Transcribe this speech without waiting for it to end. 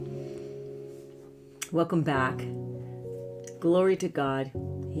Welcome back. Glory to God.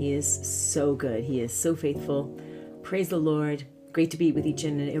 He is so good. He is so faithful. Praise the Lord. Great to be with each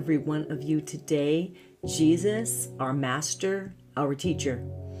and every one of you today. Jesus, our master, our teacher.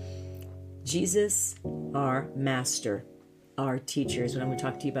 Jesus, our master, our teacher is what I'm going to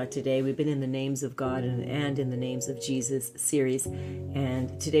talk to you about today. We've been in the names of God and in the names of Jesus series.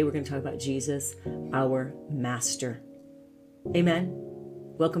 And today we're going to talk about Jesus, our master. Amen.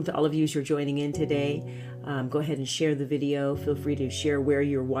 Welcome to all of you who are joining in today. Go ahead and share the video. Feel free to share where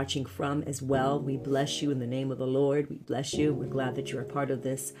you're watching from as well. We bless you in the name of the Lord. We bless you. We're glad that you're a part of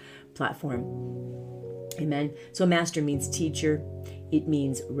this platform. Amen. So master means teacher. It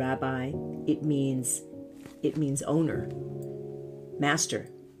means rabbi. It means owner. Master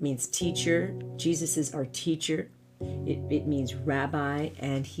means teacher. Jesus is our teacher. It means rabbi,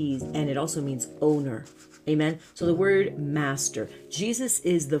 and it also means owner. Amen. So the word master, Jesus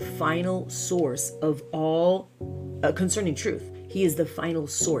is the final source of all concerning truth. He is the final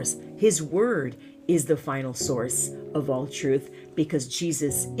source. His word is the final source of all truth because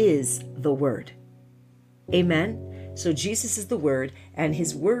Jesus is the word. Amen. So Jesus is the word, and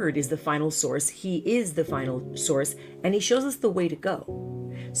his word is the final source. He is the final source, and he shows us the way to go.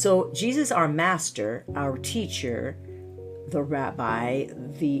 So Jesus, our master, our teacher, the rabbi,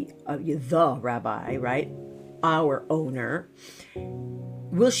 the rabbi, right? Our owner,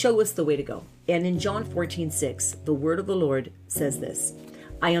 will show us the way to go. And in John 14:6, the word of the Lord says this: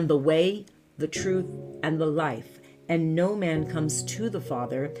 I am the way, the truth, and the life, and no man comes to the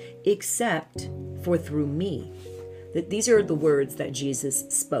Father except for through me. That these are the words that Jesus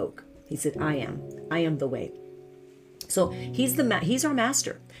spoke. He said, I am the way. So he's our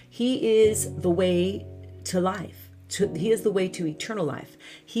master. He is the way to life. He is the way to eternal life.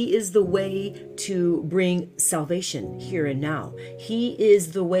 He is the way to bring salvation here and now. He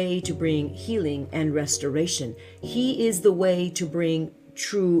is the way to bring healing and restoration. He is the way to bring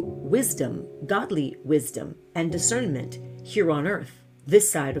true wisdom, godly wisdom, and discernment here on earth,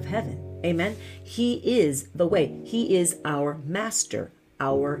 this side of heaven. Amen. He is the way. He is our master,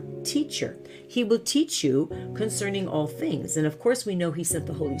 our teacher. He will teach you concerning all things. And of course, we know he sent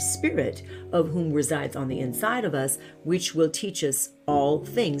the Holy Spirit, of whom resides on the inside of us, which will teach us all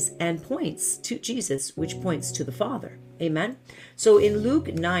things and points to Jesus, which points to the Father. Amen. So in Luke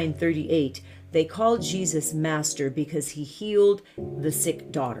 9:38, they called Jesus master because he healed the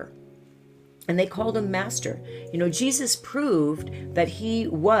sick daughter. And they called him master. You know, Jesus proved that he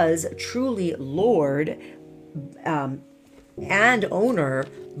was truly Lord and owner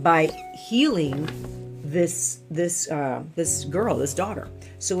by healing this girl, this daughter.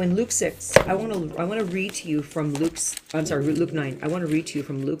 So in Luke 6, I want to read to you from Luke 9. I want to read to you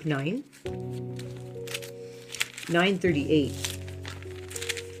from Luke 9:38.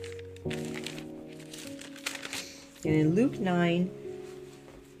 And in Luke 9,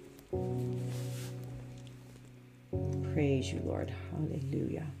 praise you, Lord.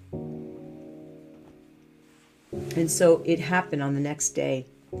 Hallelujah. And so it happened on the next day.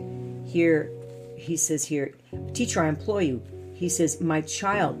 Here, he says here, teacher, I implore you. He says, my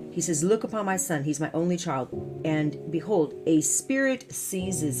child, he says, look upon my son. He's my only child. And behold, a spirit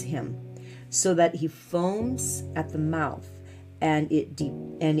seizes him so that he foams at the mouth, and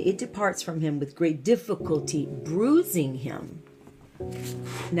it departs from him with great difficulty, bruising him.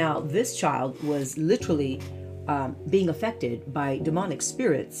 Now, this child was literally being affected by demonic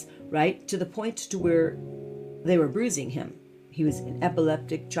spirits, right? To the point to where they were bruising him. He was an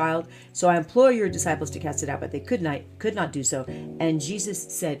epileptic child. So I implore your disciples to cast it out, but they could not do so. And Jesus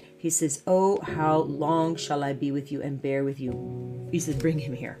said, he says, oh, how long shall I be with you and bear with you? He says, bring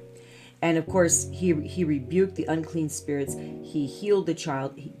him here. And of course, he rebuked the unclean spirits. He healed the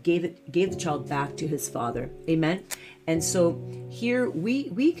child. He gave the child back to his father. Amen. And so here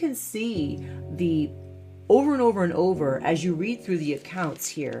we can see the over and over and over, as you read through the accounts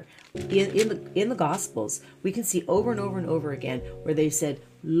here in the Gospels, we can see over and over and over again where they said,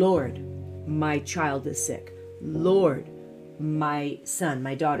 Lord, my child is sick. Lord, my son,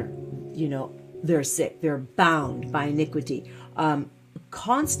 my daughter, they're sick. They're bound by iniquity.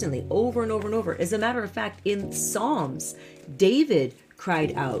 Constantly, over and over and over. As a matter of fact, in Psalms, David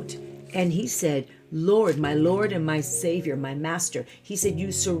cried out and he said, Lord and my Savior, my Master. He said,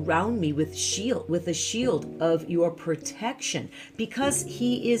 you surround me with a shield of your protection, because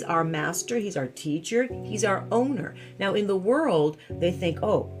he is our master. He's our teacher. He's our owner. Now in the world, they think,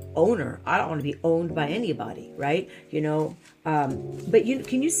 oh, owner, I don't want to be owned by anybody, right? But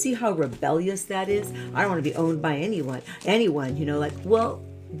can you see how rebellious that is? I don't want to be owned by anyone, well,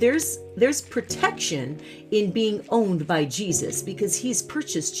 there's protection in being owned by Jesus, because he's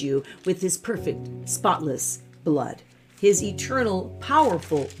purchased you with his perfect, spotless blood, his eternal,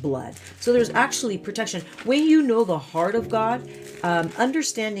 powerful blood. So there's actually protection. When you know the heart of God,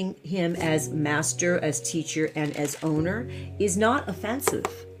 understanding him as master, as teacher, and as owner is not offensive.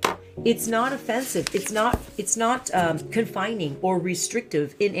 It's not offensive. It's not confining or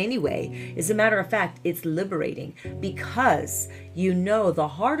restrictive in any way. As a matter of fact, it's liberating, because you know the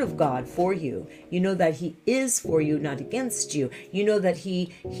heart of God for you. You know that he is for you, not against you. You know that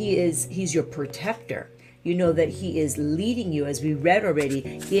he's your protector. You know that he is leading you, as we read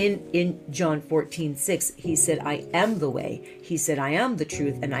already in John 14:6. He said, I am the way. He said, I am the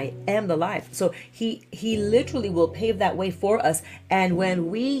truth, and I am the life. So he literally will pave that way for us. And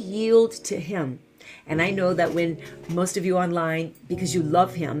when we yield to him, and I know that when most of you online, because you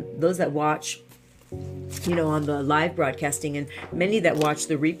love him, those that watch, on the live broadcasting, and many that watch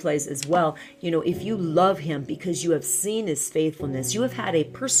the replays as well, if you love him because you have seen his faithfulness, you have had a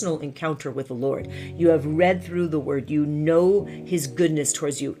personal encounter with the Lord, you have read through the word, you know his goodness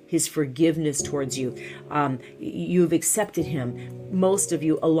towards you, his forgiveness towards you, you've accepted him, most of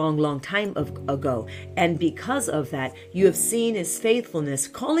you a long time ago, and because of that, you have seen his faithfulness.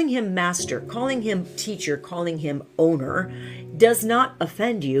 Calling him master, calling him teacher, calling him owner does not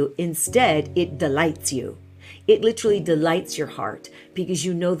offend you. Instead, it delights you. It literally delights your heart, because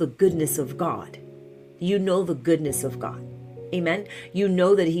you know the goodness of God. You know the goodness of God. Amen. You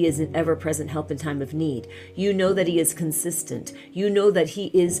know that he is an ever-present help in time of need. You know that he is consistent. You know that he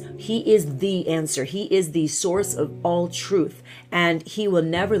is the answer. He is the source of all truth, and he will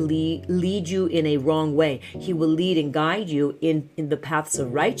never lead you in a wrong way. He will lead and guide you in the paths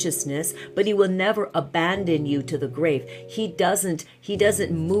of righteousness, but he will never abandon you to the grave. He doesn't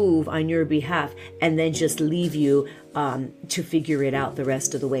move on your behalf and then just leave you to figure it out the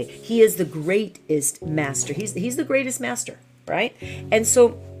rest of the way. He is the greatest master. He's the greatest master. Right? And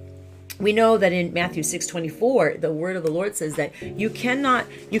so we know that in Matthew 6:24, the word of the Lord says that you cannot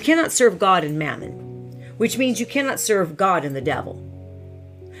serve God and mammon, which means you cannot serve God and the devil.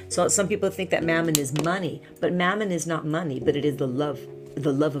 So some people think that mammon is money, but mammon is not money, but it is the love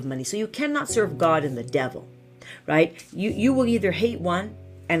of money. So you cannot serve God and the devil, right? You will either hate one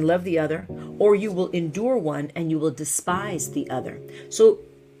and love the other, or you will endure one and you will despise the other. So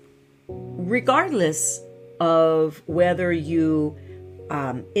regardless of whether you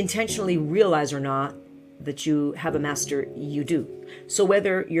intentionally realize or not that you have a master, you do. So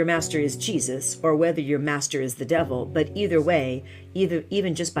whether your master is Jesus or whether your master is the devil, but either way,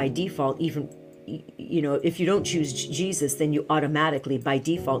 even just by default, if you don't choose Jesus, then you automatically by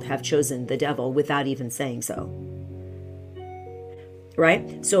default have chosen the devil without even saying so.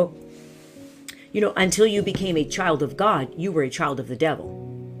 Right? So, until you became a child of God, you were a child of the devil.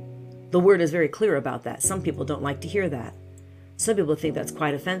 The word is very clear about that. Some people don't like to hear that. Some people think that's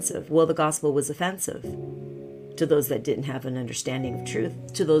quite offensive. Well, the gospel was offensive to those that didn't have an understanding of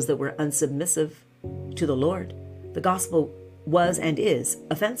truth, to those that were unsubmissive to the Lord. The gospel was and is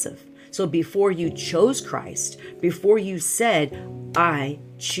offensive. So before you chose Christ, before you said, I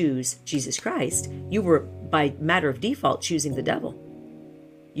choose Jesus Christ, you were by matter of default choosing the devil.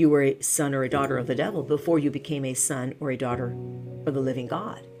 You were a son or a daughter of the devil before you became a son or a daughter of the living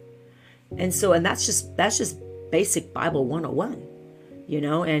God. And that's just basic Bible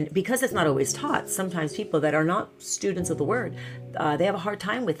 101, and because it's not always taught, sometimes people that are not students of the word, they have a hard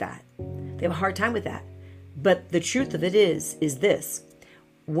time with that. They have a hard time with that. But the truth of it is this: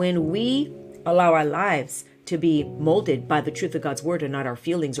 when we allow our lives to be molded by the truth of God's word and not our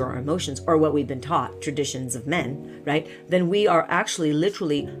feelings or our emotions or what we've been taught, traditions of men, right? Then we are actually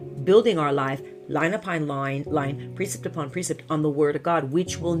literally building our life line upon line, precept upon precept on the word of God,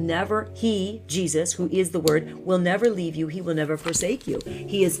 which will never, he, Jesus, who is the word, will never leave you. He will never forsake you.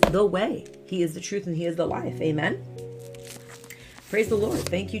 He is the way. He is the truth, and he is the life. Amen. Praise the Lord.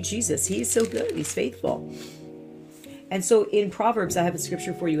 Thank you, Jesus. He is so good. He's faithful. And so in Proverbs, I have a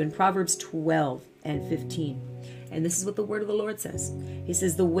scripture for you in Proverbs 12:15. And this is what the word of the Lord says. He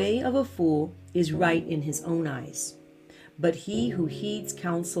says, the way of a fool is right in his own eyes, but he who heeds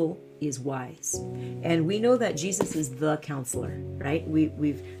counsel is wise. And we know that Jesus is the counselor, right?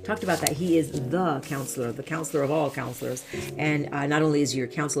 We've talked about that. He is the counselor of all counselors. And not only is he your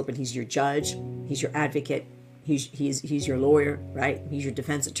counselor, but he's your judge, he's your advocate, he's your lawyer, right? He's your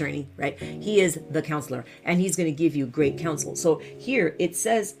defense attorney, right? He is the counselor, and he's going to give you great counsel. So here it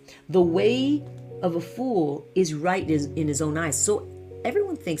says, the way of a fool is right in his own eyes. So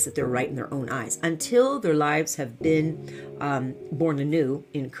everyone thinks that they're right in their own eyes until their lives have been born anew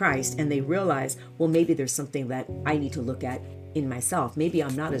in Christ, and they realize, well, maybe there's something that I need to look at in myself. Maybe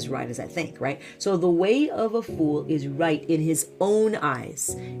I'm not as right as I think, right? So the way of a fool is right in his own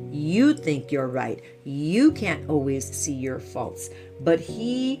eyes. You think you're right. You can't always see your faults. But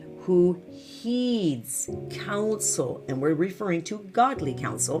he who heeds counsel, and we're referring to godly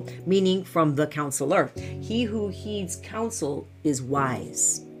counsel, meaning from the counselor. He who heeds counsel is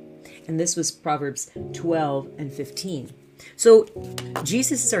wise. And this was Proverbs 12 and 15. So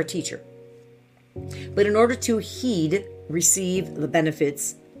Jesus is our teacher. But in order to heed, receive the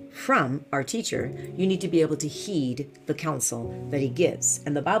benefits from our teacher, you need to be able to heed the counsel that he gives.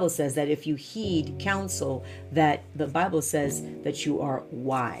 And the Bible says that if you heed counsel, that the Bible says that you are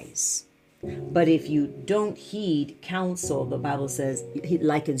wise. But if you don't heed counsel, the Bible says he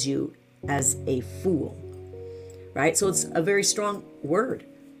likens you as a fool, right? So it's a very strong word.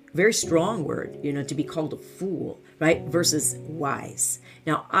 Very strong word, to be called a fool, right? Versus wise.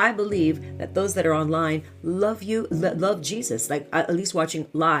 Now, I believe that those that are online love you, love Jesus, like at least watching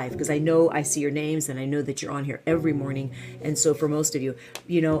live, because I see your names and I know that you're on here every morning. And so for most of you,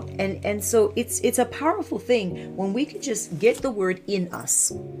 and so it's a powerful thing when we can just get the word in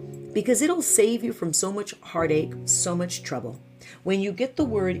us, because it'll save you from so much heartache, so much trouble. When you get the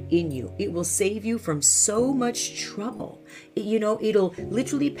word in you, it will save you from so much trouble. It'll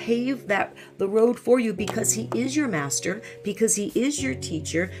literally pave the road for you, because he is your master, because he is your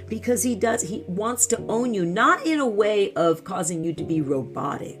teacher, because he wants to own you, not in a way of causing you to be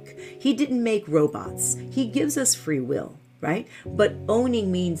robotic. He didn't make robots. He gives us free will, right? But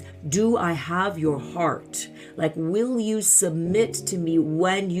owning means, do I have your heart? Like, will you submit to me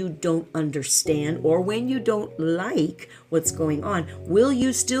when you don't understand or when you don't like what's going on? Will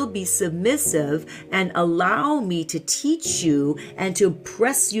you still be submissive and allow me to teach you and to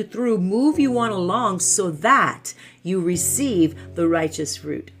press you through, move you on along, so that you receive the righteous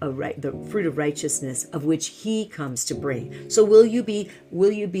fruit of the fruit of righteousness of which he comes to bring? So will you be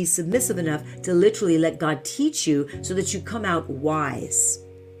submissive enough to literally let God teach you so that you come out wise?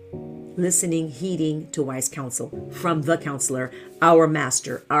 Listening, heeding to wise counsel from the counselor, our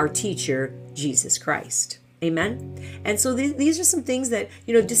master, our teacher, Jesus Christ. Amen. And so these are some things that,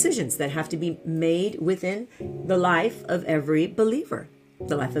 decisions that have to be made within the life of every believer,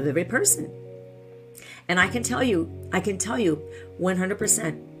 the life of every person. And I can tell you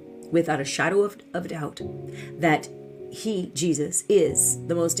 100% without a shadow of doubt that he, Jesus, is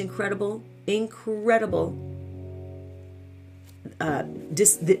the most incredible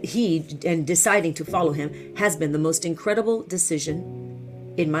deciding to follow him has been the most incredible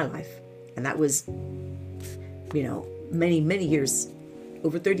decision in my life. And that was, many years,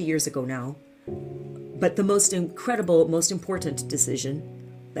 over 30 years ago now. But the most incredible, most important decision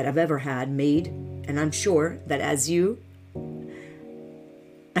that I've ever made. And I'm sure that as each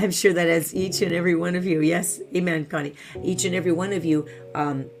and every one of you, yes, amen, Connie, each and every one of you,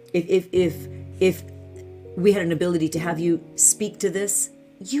 if we had an ability to have you speak to this,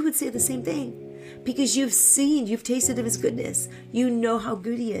 you would say the same thing. Because you've tasted of his goodness. You know how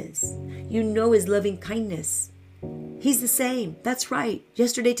good he is. You know his loving kindness. He's the same. That's right.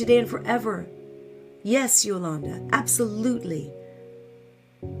 Yesterday, today, and forever. Yes, Yolanda, absolutely.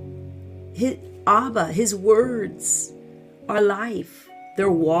 Abba, his words are life.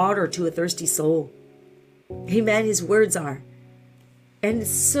 They're water to a thirsty soul. Amen. His words are. And it's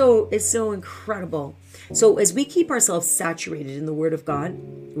so incredible. So as we keep ourselves saturated in the word of God,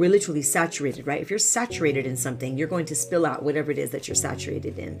 we're literally saturated, right? If you're saturated in something, you're going to spill out whatever it is that you're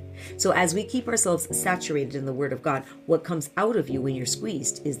saturated in. So as we keep ourselves saturated in the word of God, what comes out of you when you're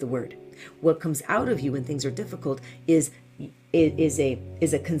squeezed is the word. What comes out of you when things are difficult is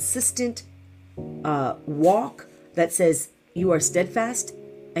a consistent walk that says you are steadfast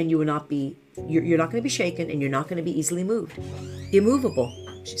and you will not be, you're not going to be shaken, and you're not going to be easily moved. Immovable.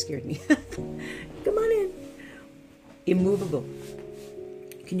 She scared me. Come on in. Immovable.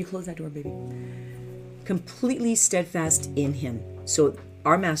 Can you close that door, baby? Completely steadfast in him. So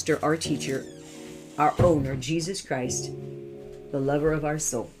our master, our teacher, our owner, Jesus Christ, the lover of our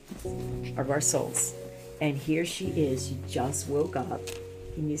souls. And here she is. You just woke up.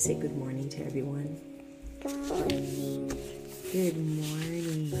 Can you say good morning to everyone? Good morning. Good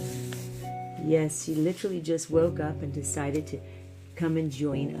morning. Yes, she literally just woke up and decided to come and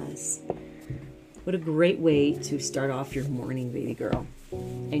join us. What a great way to start off your morning, baby girl.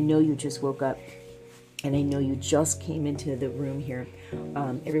 I know you just woke up, and I know you just came into the room here.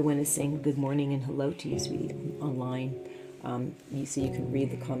 Everyone is saying good morning and hello to you, sweetie, online. You see, you can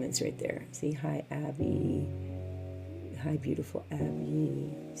read the comments right there. See, hi, Abby. Hi, beautiful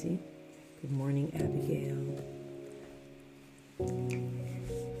Abby. See? Good morning, Abigail.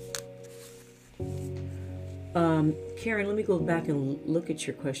 Karen, let me go back and look at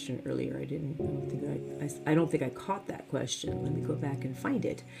your question earlier. I don't think I caught that question. Let me go back and find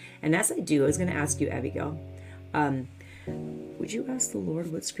it. And as I do, I was going to ask you, Abigail, would you ask the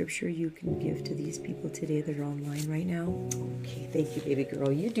Lord what scripture you can give to these people today that are online right now? Okay, thank you, baby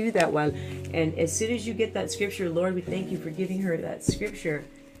girl. You do that and as soon as you get that scripture, Lord, we thank you for giving her that scripture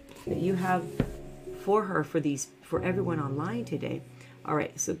that you have for her, for everyone online today. All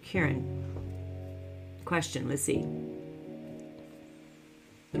right, so Karen, question, let's see.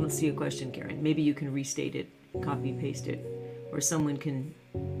 I don't see a question, Karen. Maybe you can restate it, copy, paste it, or someone can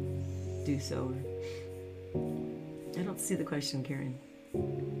do so. I don't see the question, Karen.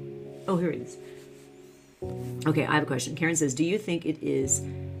 Oh, here it is. Okay, I have a question. Karen says, do you think it is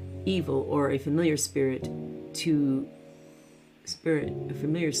evil or a familiar spirit to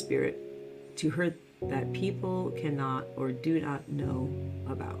hurt that people cannot or do not know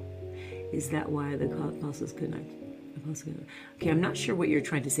about? Is that why the apostles could not? Okay, I'm not sure what you're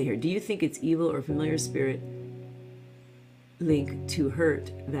trying to say here. Do you think it's evil or familiar spirit link to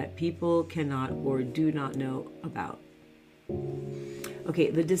hurt that people cannot or do not know about? Okay,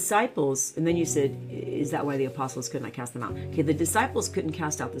 the disciples, and then you said, is that why the apostles could not cast them out? Okay, the disciples couldn't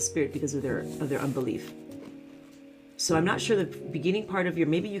cast out the spirit because of their unbelief. So I'm not sure the beginning part of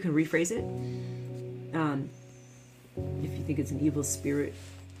maybe you can rephrase it. If you think it's an evil spirit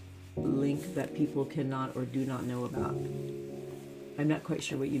link that people cannot or do not know about. I'm not quite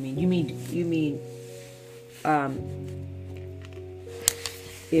sure what you mean. You mean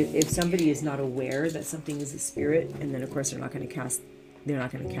if somebody is not aware that something is a spirit, and then of course they're not going to cast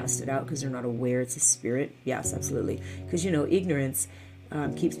it out because they're not aware it's a spirit. Yes, absolutely. Because ignorance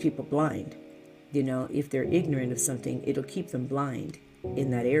keeps people blind. If they're ignorant of something, it'll keep them blind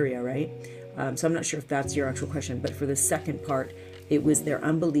in that area, right? So I'm not sure if that's your actual question, but for the second part, it was their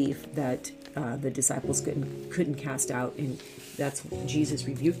unbelief that the disciples couldn't cast out, and that's Jesus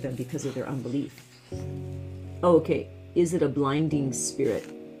rebuked them because of their unbelief. Oh, okay. Is it a blinding spirit?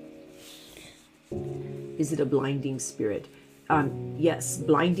 Is it a blinding spirit? Yes,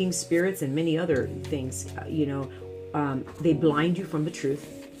 blinding spirits and many other things. They blind you from the truth.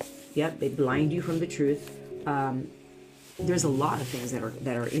 Yep, they blind you from the truth. There's a lot of things that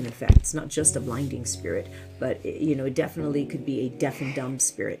are in effect. It's not just a blinding spirit, but it definitely could be a deaf and dumb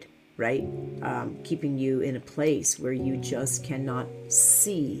spirit, right? Keeping you in a place where you just cannot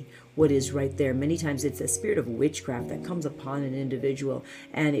see what is right there. Many times it's a spirit of witchcraft that comes upon an individual,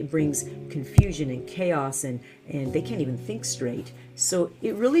 and it brings confusion and chaos, and they can't even think straight. So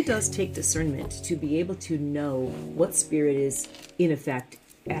it really does take discernment to be able to know what spirit is in effect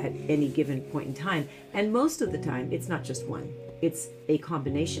at any given point in time. And most of the time, it's not just one. It's a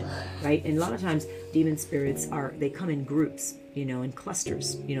combination, right? And a lot of times, demon spirits they come in groups, in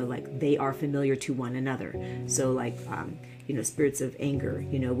clusters, like they are familiar to one another. So like, spirits of anger,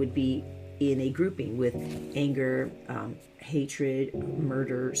 would be in a grouping with anger, hatred,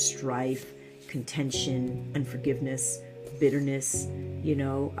 murder, strife, contention, unforgiveness, bitterness,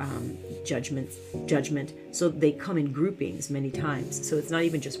 judgment. So they come in groupings many times. So it's not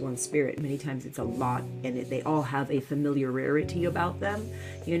even just one spirit. Many times it's a lot, and they all have a familiarity about them,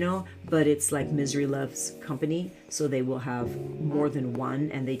 but it's like misery loves company. So they will have more than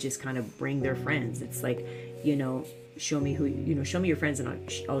one, and they just kind of bring their friends. It's like, show me your friends,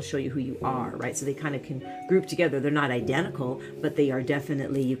 and I'll show you who you are, right? So they kind of can group together. They're not identical, but they are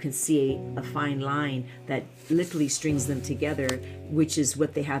definitely, you can see a fine line that literally strings them together, which is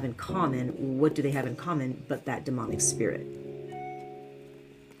what they have in common. What do they have in common but that demonic spirit?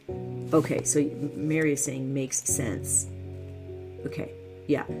 Okay, so Mary is saying makes sense. Okay.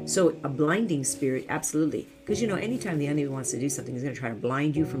 Yeah, so a blinding spirit, absolutely. Because, anytime the enemy wants to do something, he's going to try to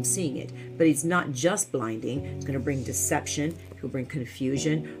blind you from seeing it. But it's not just blinding. It's going to bring deception. It will bring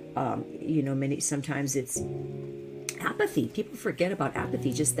confusion. Sometimes it's apathy. People forget about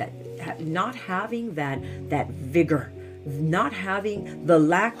apathy, just that not having that vigor, not having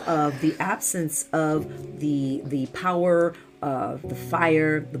the absence of the power of the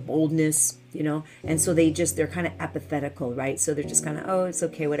fire, the boldness, and so they're kind of apathetical, right? So they're just kind of, oh, it's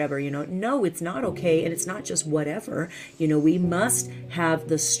okay, whatever, no, it's not okay. And it's not just whatever, we must have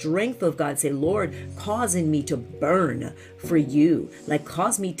the strength of God. Say, Lord, cause in me to burn for you, like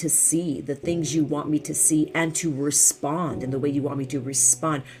cause me to see the things you want me to see and to respond in the way you want me to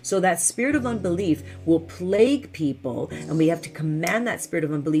respond. So that spirit of unbelief will plague people, and we have to command that spirit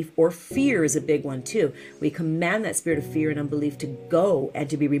of unbelief, or fear is a big one too. We command that spirit of fear and unbelief to go and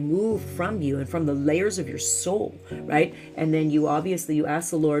to be removed from you and from the layers of your soul, right? And then you ask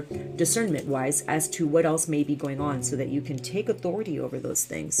the Lord discernment wise as to what else may be going on, so that you can take authority over those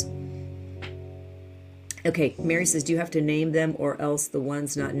things. Okay, Mary says, do you have to name them or else the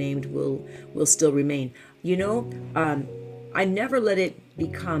ones not named will still remain? You know, I never let it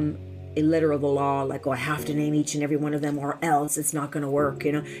become a letter of the law, like, oh, I have to name each and every one of them or else it's not going to work,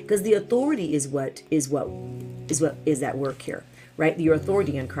 you know, because the authority is what is at work here, right? Your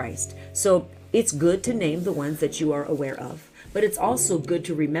authority in Christ. So it's good to name the ones that you are aware of, but it's also good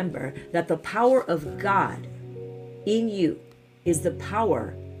to remember that the power of God in you is the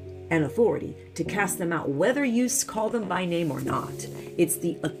power and authority to cast them out, whether you call them by name or not. It's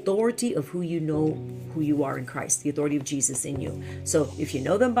the authority of who you know who you are in Christ, the authority of Jesus in you. So if you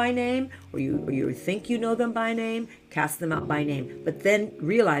know them by name, or you think you know them by name, cast them out by name. But then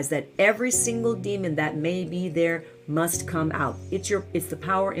realize that every single demon that may be there must come out. It's the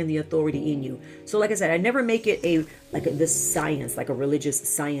power and the authority in you. So like I said, I never make it this science, like a religious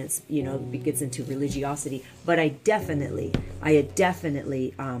science, you know, it gets into religiosity. But I definitely,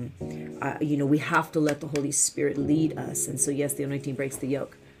 you know, we have to let the Holy Spirit lead us. And so yes, the anointing breaks the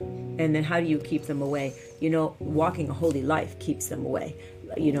yoke. And then how do you keep them away? You know, walking a holy life keeps them away.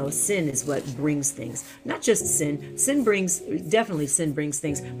 You know, sin is what brings things. Not just sin. Sin brings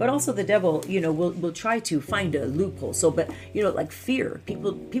things, but also the devil, you know, will try to find a loophole. So, but, you know, like fear,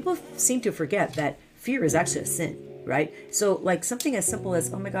 people seem to forget that fear is actually a sin, right? So like something as simple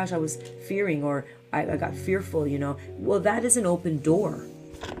as, oh my gosh, I was fearing, or I got fearful, you know, well, that is an open door.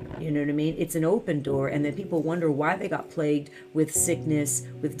 You know what I mean? It's an open door, and then people wonder why they got plagued with sickness,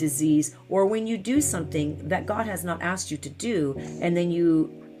 with disease, or when you do something that God has not asked you to do, and then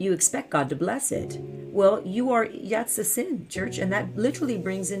you expect God to bless it. Well, that's a sin, church, and that literally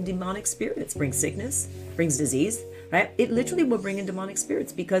brings in demonic spirits, brings sickness, brings disease, right? It literally will bring in demonic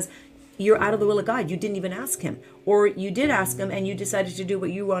spirits because you're out of the will of God. You didn't even ask him, or you did ask him and you decided to do what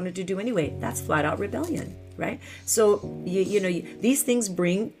you wanted to do anyway. That's flat out rebellion, right? So these things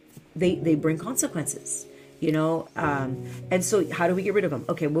bring consequences, you know. And so how do we get rid of them?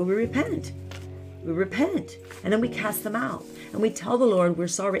 Okay, well, we repent, and then we cast them out, and we tell the Lord we're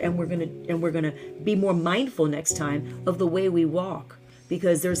sorry, and we're gonna be more mindful next time of the way we walk.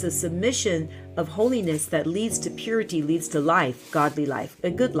 Because there's a submission of holiness that leads to purity, leads to life, godly life, a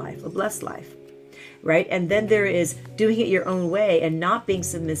good life, a blessed life, right? And then there is doing it your own way and not being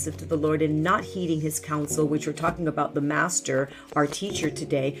submissive to the Lord and not heeding his counsel, which we're talking about the master, our teacher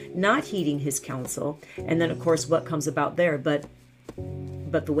today, not heeding his counsel. And then, of course, what comes about there? But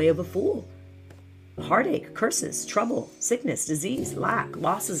the way of a fool. Heartache, curses, trouble, sickness, disease, lack,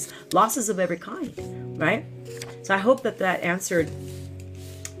 losses of every kind, right? So I hope that answered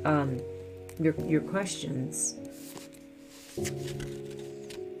your questions.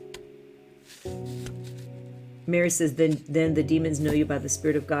 Mary says, then the demons know you by the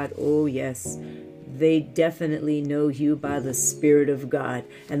Spirit of God. Oh yes, they definitely know you by the Spirit of God.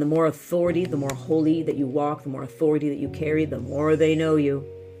 And the more authority, the more holy that you walk, the more authority that you carry, the more they know you.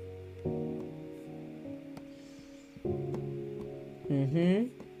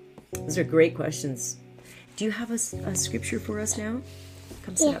 Those are great questions. Do you have a scripture for us now?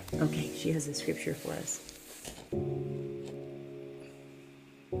 Come sit up. Okay, she has a scripture for us.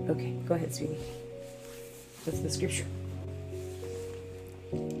 Okay, go ahead, sweetie. What's the scripture?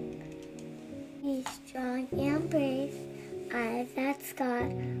 Be strong and brave. I, that's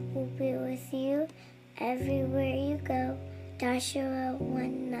God, will be with you everywhere you go. Joshua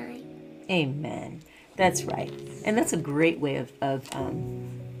 1:9. Amen. That's right. And that's a great way of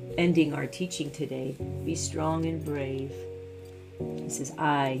ending our teaching today. Be strong and brave. He says,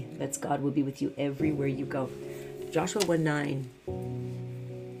 I, that's God, will be with you everywhere you go. Joshua 1:9.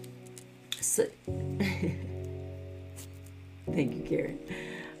 So, thank you, Karen.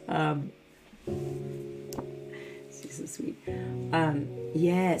 She's so sweet.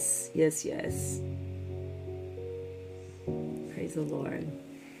 Yes. Praise the Lord.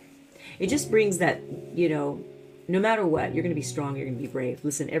 It just brings that, you know, no matter what, you're going to be strong, you're going to be brave.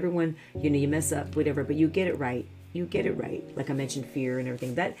 Listen, everyone, you know, you mess up, whatever, but you get it right. You get it right. Like I mentioned, fear and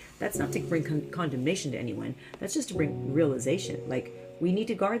everything. That's not to bring condemnation to anyone. That's just to bring realization. Like, we need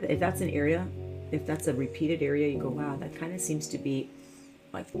to guard that. If that's an area, if that's a repeated area, you go, wow, that kind of seems to be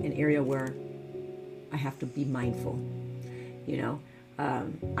like an area where I have to be mindful. You know,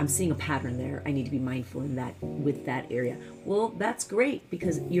 I'm seeing a pattern there. I need to be mindful in that, with that area. Well, that's great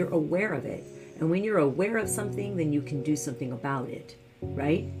because you're aware of it. And when you're aware of something, then you can do something about it,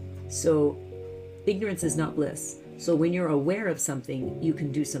 right? So ignorance is not bliss. So when you're aware of something, you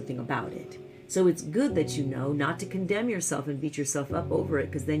can do something about it. So it's good that you know not to condemn yourself and beat yourself up over it,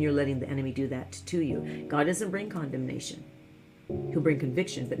 because then you're letting the enemy do that to you. God doesn't bring condemnation. He'll bring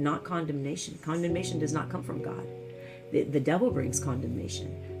conviction, but not condemnation. Condemnation does not come from God. The devil brings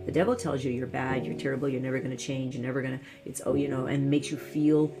condemnation. The devil tells you you're bad, you're terrible, you're never going to change, you're never going to, and makes you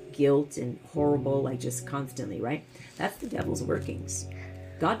feel guilt and horrible, like just constantly, right? That's the devil's workings.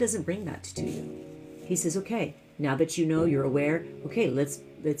 God doesn't bring that to you. He says, okay, now that you know, you're aware, okay, let's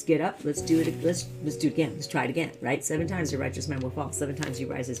get up, let's do it, let's do it again, let's try it again, right? 7 times the righteous man will fall, 7 times he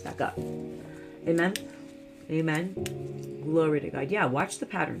rises back up. Amen? Amen? Glory to God. Yeah, watch the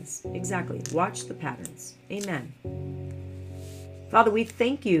patterns. Exactly. Watch the patterns. Amen. Father, we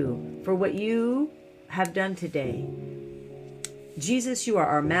thank you for what you have done today. Jesus, you are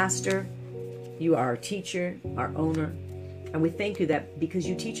our master. You are our teacher, our owner. And we thank you that because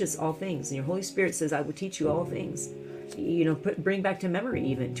you teach us all things, and your Holy Spirit says, I will teach you all things. Bring back to memory,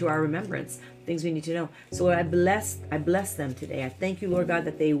 even to our remembrance, things we need to know. So Lord, I bless them today. I thank you, Lord God,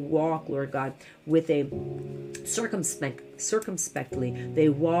 that they walk, Lord God, with a circumspectly. They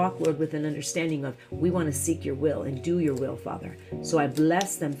walk, Lord, with an understanding of, we want to seek your will and do your will, Father. So I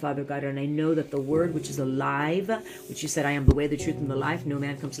bless them, Father God, and I know that the word, which is alive, which you said, I am the way, the truth, and the life. No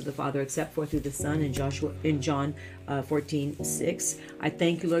man comes to the Father except for through the Son, in John 14:6. I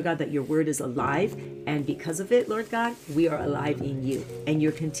thank you, Lord God, that your word is alive, and because of it, Lord God, we are alive in you, and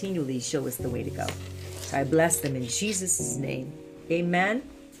you continually show us the way to go. So I bless them in Jesus' name. Amen.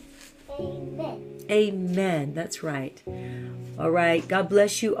 Amen. Amen. That's right. All right. God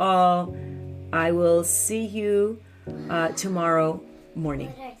bless you all. I will see you tomorrow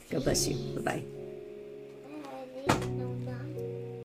morning. God bless you. Bye-bye. Bye.